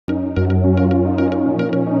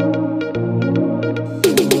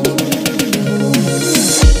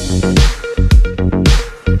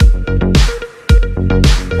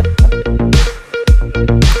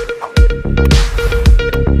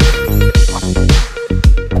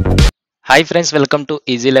Hi friends, welcome to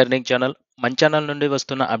easy learning channel. మన channel నుండి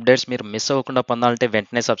వస్తున్న అప్డేట్స్ మీరు మిస్ అవ్వకుండా పొందాలంటే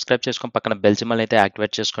వెంటనే సబ్స్క్రైబ్ చేసుకొని పక్కన బెల్ సింబల్ అయితే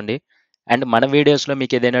యాక్టివేట్ చేసుకోండి. అండ్ మన వీడియోస్లో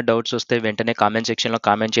మీకు ఏదైనా డౌట్స్ వస్తే వెంటనే కామెంట్ సెక్షన్లో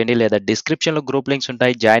కామెంట్ చేయండి, లేదా డిస్క్రిప్షన్లో గ్రూప్ లింక్స్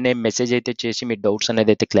ఉంటాయి. జాయిన్ అయ్యి మెసేజ్ అయితే చేసి మీ డౌట్స్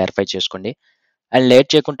అనేది అయితే క్లారిఫై చేసుకోండి. అండ్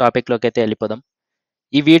లేట్ చేయకుండా టాపిక్లోకి అయితే వెళ్ళిపోదాం.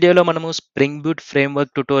 ఈ వీడియోలో మనము spring boot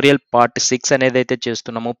framework tutorial part 6 అనేది అయితే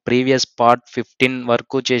చేస్తున్నాము. ప్రీవియస్ పార్ట్ 15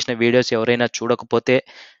 వరకు చేసిన వీడియోస్ ఎవరైనా చూడకపోతే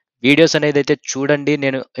వీడియోస్ అనేది అయితే చూడండి.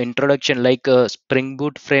 నేను introduction like spring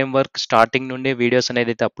boot framework starting నుండి వీడియోస్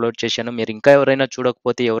అనేది అయితే అప్లోడ్ చేశాను. మీరు ఇంకా ఎవరైనా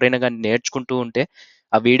చూడకపోతే, ఎవరైనా కానీ నేర్చుకుంటూ ఉంటే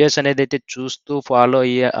ఆ వీడియోస్ అనేది అయితే చూస్తూ ఫాలో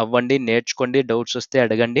అవ్వండి, నేర్చుకోండి, డౌట్స్ వస్తే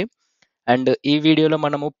అడగండి. అండ్ ఈ వీడియోలో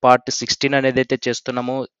మనము పార్ట్ 16 అనేది అయితే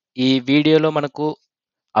చేస్తున్నాము. ఈ వీడియోలో మనకు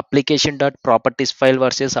application.properties file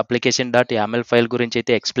versus application.yaml file గురించి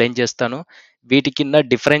అయితే ఎక్స్ప్లెయిన్ చేస్తాను. వీటి కింద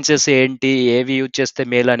డిఫరెన్సెస్ ఏంటి, ఏవి యూజ్ చేస్తే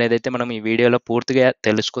మేలు అనేది అయితే మనం ఈ వీడియోలో పూర్తిగా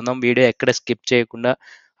తెలుసుకుందాం. వీడియో ఎక్కడ స్కిప్ చేయకుండా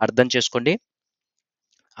అర్థం చేసుకోండి.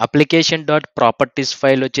 application.properties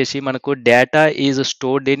ఫైల్ వచ్చేసి మనకు data is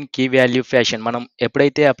stored in key value fashion. మనం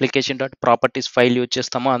ఎప్పుడైతే application.properties ఫైల్ యూజ్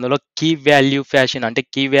చేస్తామో అందులో కీ వాల్యూ ఫ్యాషన్ అంటే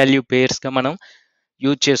కీ వాల్యూ పేర్స్గా మనం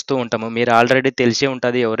యూజ్ చేస్తూ ఉంటాము. మీరు ఆల్రెడీ తెలిసే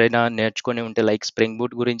ఉంటుంది, ఎవరైనా నేర్చుకొని ఉంటే, లైక్ స్ప్రింగ్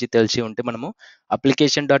బూట్ గురించి తెలిసి ఉంటే, మనము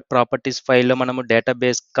application.properties ఫైల్లో మనము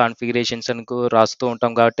డేటాబేస్ కాన్ఫిగరేషన్స్కు రాస్తూ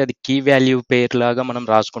ఉంటాం కాబట్టి అది కీ వాల్యూ పేర్ లాగా మనం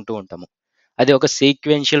రాసుకుంటూ ఉంటాము. అది ఒక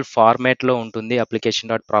సీక్వెన్షియల్ ఫార్మాట్లో ఉంటుంది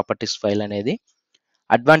application.properties ఫైల్ అనేది.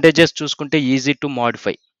 అడ్వాంటేజెస్ చూసుకుంటే ఈజీ టు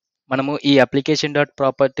మాడిఫై. మనము ఈ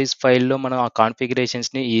application.properties ఫైల్లో మనం ఆ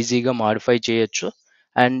కాన్ఫిగరేషన్స్ని ఈజీగా మాడిఫై చేయొచ్చు.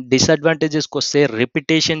 అండ్ డిసడ్వాంటేజెస్కి వస్తే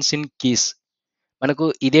రిపిటేషన్స్ ఇన్ కీస్, మనకు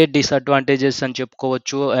ఇదే డిసడ్వాంటేజెస్ అని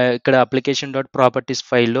చెప్పుకోవచ్చు. ఇక్కడ application.properties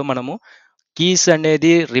ఫైల్లో మనము కీస్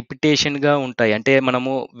అనేది రిపిటేషన్గా ఉంటాయి. అంటే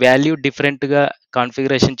మనము వాల్యూ డిఫరెంట్గా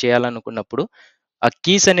కాన్ఫిగరేషన్ చేయాలనుకున్నప్పుడు ఆ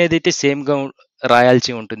కీస్ అనేది అయితే సేమ్గా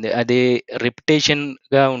రాయాల్సి ఉంటుంది. అది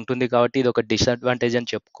రిపిటేషన్గా ఉంటుంది కాబట్టి ఇది ఒక డిసడ్వాంటేజ్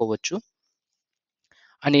అని చెప్పుకోవచ్చు.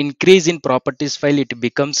 And increase in properties file it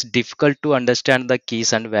becomes difficult to understand the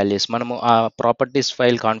keys and values. మనము ఆ ప్రాపర్టీస్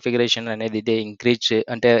ఫైల్ కాన్ఫిగరేషన్ అనేది ఇదే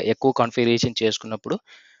అంటే ఎక్కువ కాన్ఫిగరేషన్ చేసుకున్నప్పుడు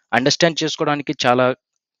అండర్స్టాండ్ చేసుకోవడానికి చాలా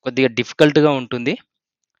కొద్దిగా డిఫికల్ట్గా ఉంటుంది.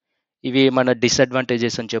 ఇవి మన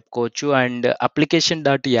డిసడ్వాంటేజెస్ అని చెప్పుకోవచ్చు. అండ్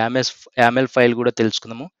application.yaml ఫైల్ కూడా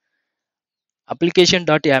తెలుసుకుందాము.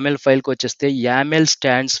 application.yaml ఫైల్కి వచ్చేస్తే YAML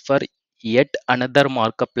stands for at another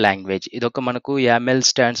markup language. ఇదొక మనకు YAML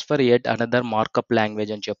stands for at another markup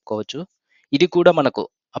language అని చెప్పుకోవచ్చు. ఇది కూడా మనకు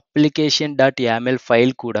application.yaml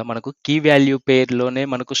ఫైల్ కూడా మనకు కీ వాల్యూ పేర్లోనే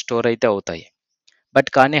మనకు స్టోర్ అయితే అవుతాయి. బట్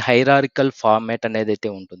కానీ హైరార్కికల్ ఫార్మాట్ అనేది అయితే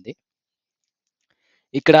ఉంటుంది.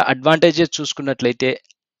 ఇక్కడ అడ్వాంటేజెస్ చూసుకున్నట్లయితే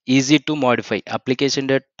ఈజీ టు మాడిఫై.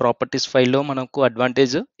 application.properties ఫైల్లో మనకు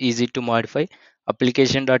advantage easy to modify.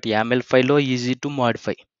 application.yaml ఫైల్లో ఈజీ టు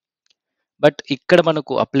మాడిఫై. బట్ ఇక్కడ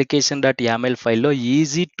మనకు application.yaml ఫైల్లో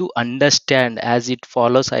easy to understand as it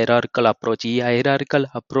follows hierarchical approach. ఈ హైరార్కికల్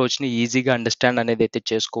అప్రోచ్ని ఈజీగా అండర్స్టాండ్ అనేది అయితే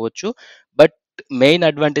చేసుకోవచ్చు. బట్ మెయిన్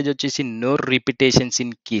అడ్వాంటేజ్ వచ్చేసి నో రిపిటేషన్స్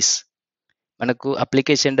ఇన్ కీస్. మనకు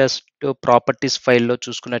application.properties ఫైల్లో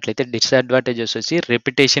చూసుకున్నట్లయితే డిసడ్వాంటేజెస్ వచ్చి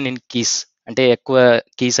రిపిటేషన్ ఇన్ కీస్, అంటే ఎక్కువ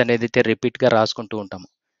కీస్ అనేది అయితే రిపీట్గా రాసుకుంటూ ఉంటాము.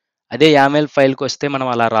 అదే YAML ఫైల్కి వస్తే మనం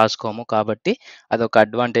అలా రాసుకోము కాబట్టి అదొక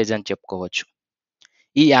అడ్వాంటేజ్ అని చెప్పుకోవచ్చు.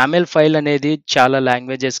 ఈ YAML ఫైల్ అనేది చాలా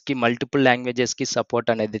లాంగ్వేజెస్కి, మల్టిపుల్ లాంగ్వేజెస్కి సపోర్ట్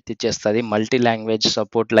అనేది చేస్తుంది. Multi language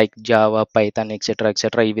support like Java, Python etcetera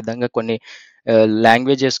etcetera ఈ విధంగా కొన్ని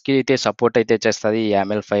లాంగ్వేజెస్కి అయితే సపోర్ట్ అయితే చేస్తుంది ఈ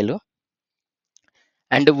YAML file.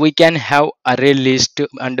 And we can have అరే list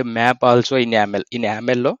and map also in YAML.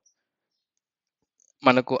 YAMLలో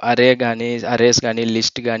మనకు అరేస్ కానీ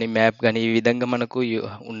లిస్ట్ కానీ మ్యాప్ కానీ ఈ విధంగా మనకు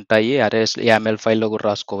ఉంటాయి. అరేస్ YAML ఫైల్లో కూడా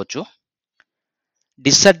రాసుకోవచ్చు.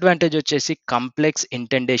 డిసడ్వాంటేజ్ వచ్చేసి కాంప్లెక్స్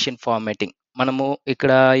ఇంటెండేషన్ ఫార్మాటింగ్. మనము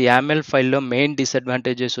ఇక్కడ YAML ఫైల్లో మెయిన్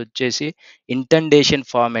డిసడ్వాంటేజెస్ వచ్చేసి ఇంటెండేషన్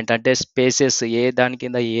ఫార్మాట్, అంటే స్పేసెస్ ఏ దాని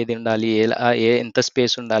కింద ఏది ఉండాలి, ఎంత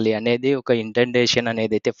స్పేస్ ఉండాలి అనేది ఒక ఇంటెండేషన్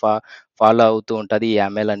అనేది అయితే ఫాలో అవుతూ ఉంటుంది ఈ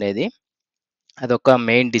YAML అనేది. అదొక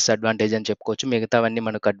మెయిన్ డిసడ్వాంటేజ్ అని చెప్పుకోవచ్చు. మిగతావన్నీ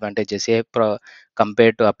మనకు advantages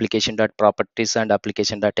compare to application.properties and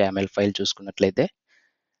application.yaml file చూసుకున్నట్లయితే.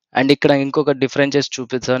 అండ్ ఇక్కడ ఇంకొక డిఫరెన్సెస్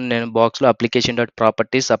చూపిస్తాను నేను బాక్స్లో.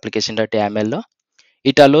 application.properties, application.yamlలో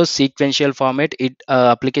it allows sequential format.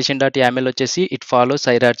 application.yaml వచ్చేసి it follows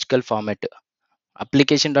hierarchical format.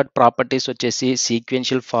 application.properties వచ్చేసి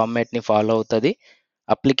సీక్వెన్షియల్ ఫార్మాట్ని ఫాలో అవుతుంది.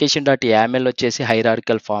 application.yaml వచ్చేసి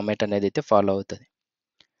హైరార్కికల్ ఫార్మాట్ అనేది అయితే ఫాలో అవుతుంది.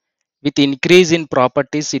 With increase in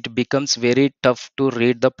properties it becomes very tough to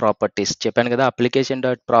read the properties. చెప్పాను కదా,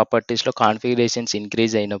 application.propertiesలో కాన్ఫిగరేషన్స్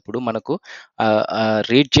ఇంక్రీజ్ అయినప్పుడు మనకు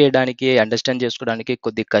రీడ్ చేయడానికి, అండర్స్టాండ్ చేసుకోవడానికి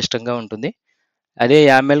కొద్దిగా కష్టంగా ఉంటుంది. అదే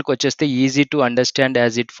యామెల్కి వచ్చేస్తే easy to understand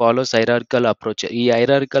as it follows hierarchical approach. ఈ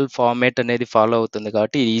హైరార్కల్ ఫార్మేట్ అనేది ఫాలో అవుతుంది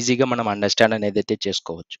కాబట్టి ఈజీగా మనం అండర్స్టాండ్ అనేది అయితే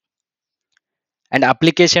చేసుకోవచ్చు. And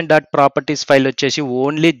application dot properties file వచ్చేసి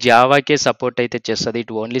ఓన్లీ జావాకే సపోర్ట్ అయితే చేస్తుంది.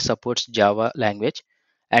 It only supports Java language.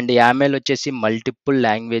 And YAML వచ్చేసి మల్టిపుల్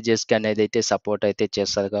లాంగ్వేజెస్కి అనేది అయితే సపోర్ట్ అయితే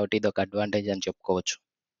చేస్తుంది కాబట్టి ఇది ఒక అడ్వాంటేజ్ అని చెప్పుకోవచ్చు.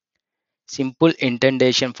 Simple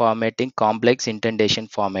ఇంటెండేషన్ formatting, complex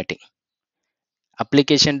ఇంటెండేషన్ formatting.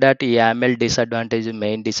 Application dot YAML disadvantage,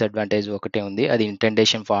 main disadvantage ఒకటే ఉంది, అది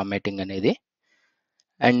ఇంటెండేషన్ ఫార్మాటింగ్ అనేది.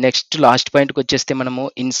 అండ్ నెక్స్ట్ లాస్ట్ పాయింట్కి వచ్చేస్తే మనము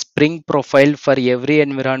in spring profile for every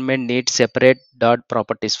environment need separate dot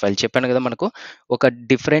properties file. చెప్పాను కదా, మనకు ఒక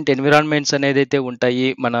డిఫరెంట్ ఎన్విరాన్మెంట్స్ అనేది అయితే ఉంటాయి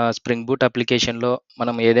మన స్ప్రింగ్ బూట్ అప్లికేషన్లో.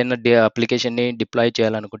 మనం ఏదైనా అప్లికేషన్ని డిప్లాయ్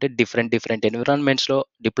చేయాలనుకుంటే డిఫరెంట్ ఎన్విరాన్మెంట్స్లో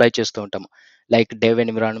డిప్లాయ్ చేస్తూ ఉంటాము. Like dev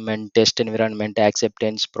environment, test environment,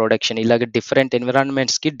 acceptance, production, ఇలాగ డిఫరెంట్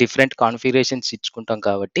ఎన్విరాన్మెంట్స్కి డిఫరెంట్ కాన్ఫిగరేషన్స్ ఇచ్చుకుంటాం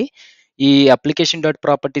కాబట్టి ఈ application dot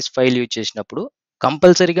properties file use చేసినప్పుడు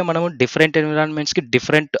కంపల్సరీగా మనము different ఎన్విరాన్మెంట్స్కి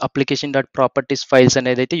different application dot properties files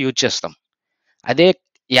అనేది అయితే యూజ్ చేస్తాం. అదే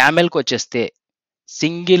యామెల్కి వచ్చేస్తే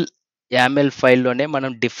సింగిల్ యామెల్ ఫైల్లోనే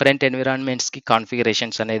మనం డిఫరెంట్ ఎన్విరాన్మెంట్స్కి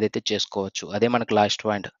కాన్ఫిగరేషన్స్ అనేది అయితే చేసుకోవచ్చు. అదే మనకు last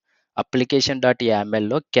point. Application dot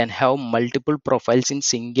యామెల్లో can have multiple profiles in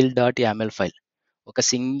single dot YAML file. ఒక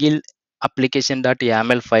సింగిల్ అప్లికేషన్ డాట్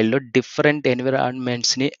యామెల్ ఫైల్లో డిఫరెంట్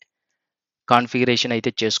ఎన్విరాన్మెంట్స్ని కాన్ఫిగరేషన్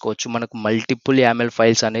అయితే చేసుకోవచ్చు. మనకు మల్టిపుల్ యామెల్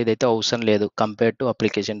ఫైల్స్ అనేది అయితే అవసరం లేదు compare to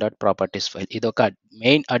application dot properties file. ఇది ఒక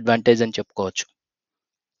మెయిన్ అడ్వాంటేజ్ అని చెప్పుకోవచ్చు.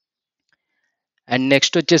 అండ్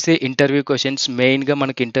నెక్స్ట్ వచ్చేసి ఇంటర్వ్యూ క్వశ్చన్స్. మెయిన్గా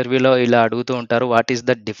మనకి ఇంటర్వ్యూలో ఇలా అడుగుతూ ఉంటారు, what is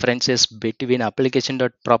the differences between application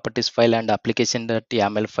dot properties file and application dot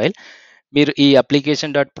YAML file. మీరు ఈ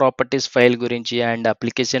అప్లికేషన్ డాట్ ప్రాపర్టీస్ ఫైల్ గురించి and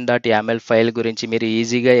application dot YAML file గురించి మీరు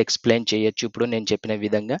ఈజీగా ఎక్స్ప్లెయిన్ చేయొచ్చు ఇప్పుడు నేను చెప్పిన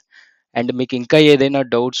విధంగా. అండ్ మీకు ఇంకా ఏదైనా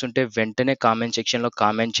డౌట్స్ ఉంటే వెంటనే కామెంట్ సెక్షన్లో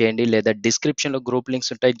కామెంట్ చేయండి, లేదా డిస్క్రిప్షన్లో గ్రూప్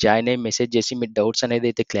లింక్స్ ఉంటాయి, జాయిన్ అయ్యి మెసేజ్ చేసి మీ డౌట్స్ అనేది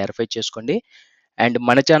అయితే క్లారిఫై చేసుకోండి. అండ్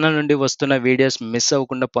మన ఛానల్ నుండి వస్తున్న వీడియోస్ మిస్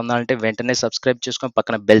అవ్వకుండా పొందాలంటే వెంటనే సబ్స్క్రైబ్ చేసుకొని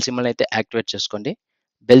పక్కన బెల్ సింబల్ అయితే యాక్టివేట్ చేసుకోండి.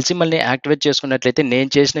 బెల్ సింబల్ని యాక్టివేట్ చేసుకున్నట్లయితే నేను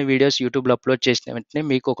చేసిన వీడియోస్ యూట్యూబ్లో అప్లోడ్ చేసిన వెంటనే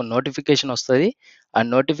మీకు ఒక నోటిఫికేషన్ వస్తుంది. ఆ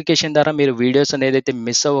నోటిఫికేషన్ ద్వారా మీరు వీడియోస్ అనేది అయితే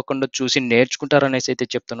మిస్ అవ్వకుండా చూసి నేర్చుకుంటారనేసి అయితే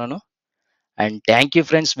చెప్తున్నాను. And thank you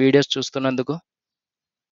friends videos చూస్తున్నందుకు.